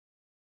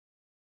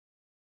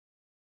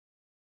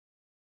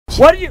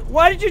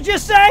What did you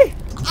just say?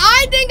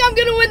 I think I'm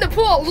gonna win the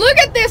pool. Look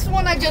at this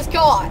one I just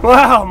caught.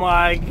 Oh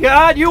my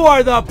God, you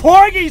are the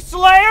Porgy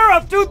Slayer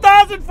of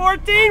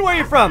 2014. Where are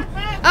you from?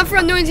 I'm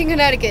from Newington,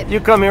 Connecticut. You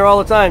come here all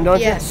the time, don't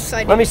you? Yes,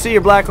 I do. Let me see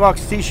your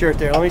Blackhawks t-shirt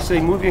there. Let me see.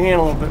 Move your hand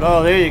a little bit.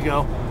 Oh, there you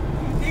go.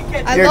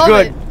 I love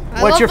good. it.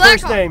 What's your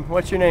first name?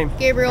 What's your name?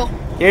 Gabriel.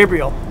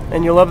 Gabriel.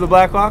 And you love the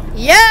Blackhawk?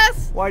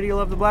 Yes. Why do you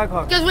love the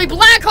Blackhawk? Because we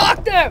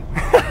Blackhawked them.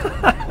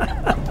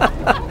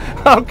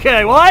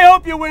 Okay, well I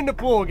hope you win the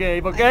pool,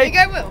 Gabe, okay? I think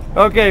I will.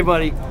 Okay,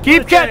 buddy.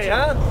 Keep catching,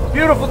 huh?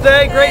 Beautiful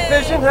day, great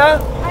fishing, huh?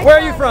 Where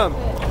are you from?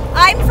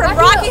 I'm from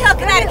Rocky Hill,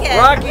 Connecticut.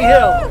 Rocky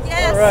Hill.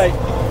 Yes. All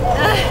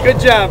right. Good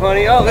job,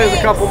 honey. Oh, there's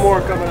a couple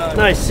more coming on.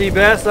 Nice sea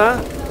bass,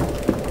 huh?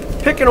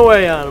 Picking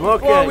away on them.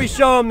 Okay. Before we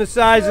show them the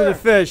size of the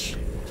fish,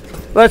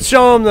 let's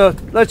show them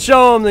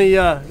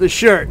the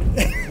shirt.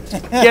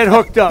 Get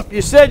hooked up.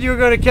 You said you were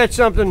going to catch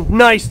something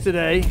nice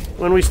today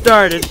when we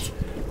started.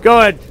 Go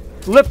ahead.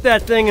 Lift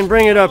that thing and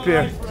bring it up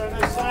here.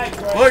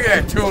 Look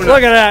at that tuna.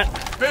 Look at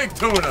that. Big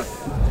tuna.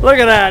 Look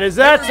at that. Is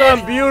that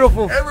some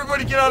beautiful?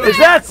 Everybody get out of the Is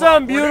that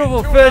some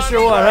beautiful fish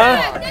or what,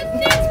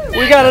 huh?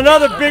 We got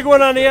another big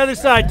one on the other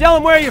side. Tell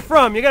them where you're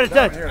from. You got to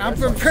touch. I'm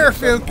from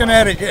Fairfield,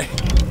 Connecticut.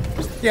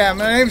 Yeah,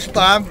 my name's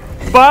Bob.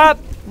 Bob,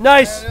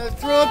 nice.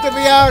 Thrilled to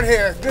be out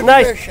here. Good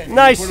fishing.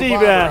 Nice sea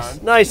bass.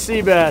 Nice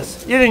sea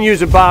bass. You didn't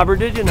use a bobber,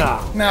 did you?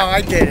 No. No,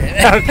 I didn't.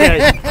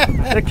 Okay.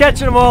 They're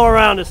catching them all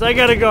around us. I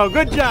got to go.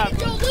 Good job.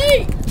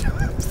 Jolie.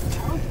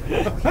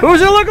 Who's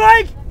it look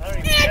like?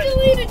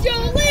 Angelina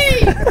Jolie.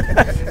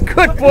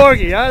 Good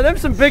porgy, huh? Them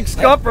some big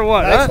scup or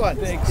what, Nice huh? one.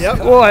 Yep.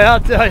 Boy, I'll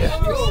tell you.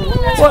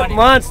 What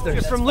monsters.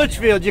 You're from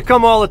Litchfield. You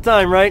come all the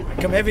time, right?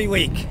 I come every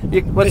week.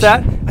 What's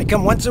that? I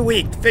come once a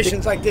week.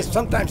 Fishing's like this,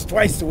 sometimes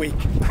twice a week.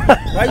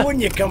 Why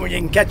wouldn't you come when you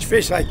can catch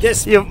fish like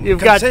this? You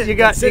got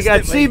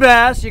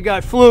Seabass, you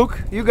got Fluke,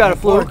 you got a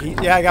Fluke. Porgy.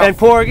 Yeah, I got and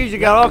porgies, you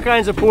got all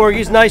kinds of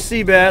porgies. Nice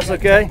sea bass,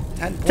 okay?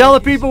 Tell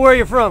the people where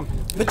you're from.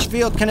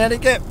 Litchfield,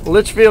 Connecticut.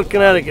 Litchfield,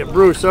 Connecticut.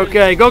 Bruce,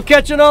 okay. Go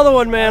catch another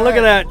one, man. Look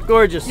at that.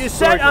 Gorgeous. You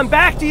said, I'm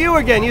back to you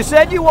again. You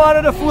said you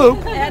wanted a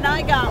Fluke. And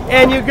I got one.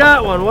 And you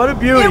got one. What a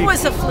beauty. It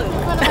was a fluke.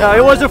 No,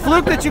 it was a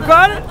Fluke that you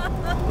caught it?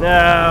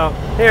 No.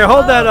 Here,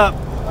 hold that up.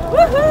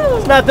 Woohoo!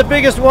 It's not the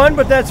biggest one,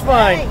 but that's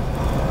fine.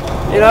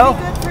 Hey, you know?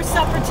 good for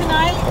supper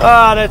tonight?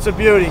 Ah, that's a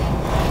beauty.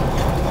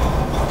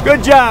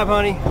 Good job,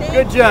 honey.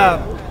 Good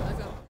job.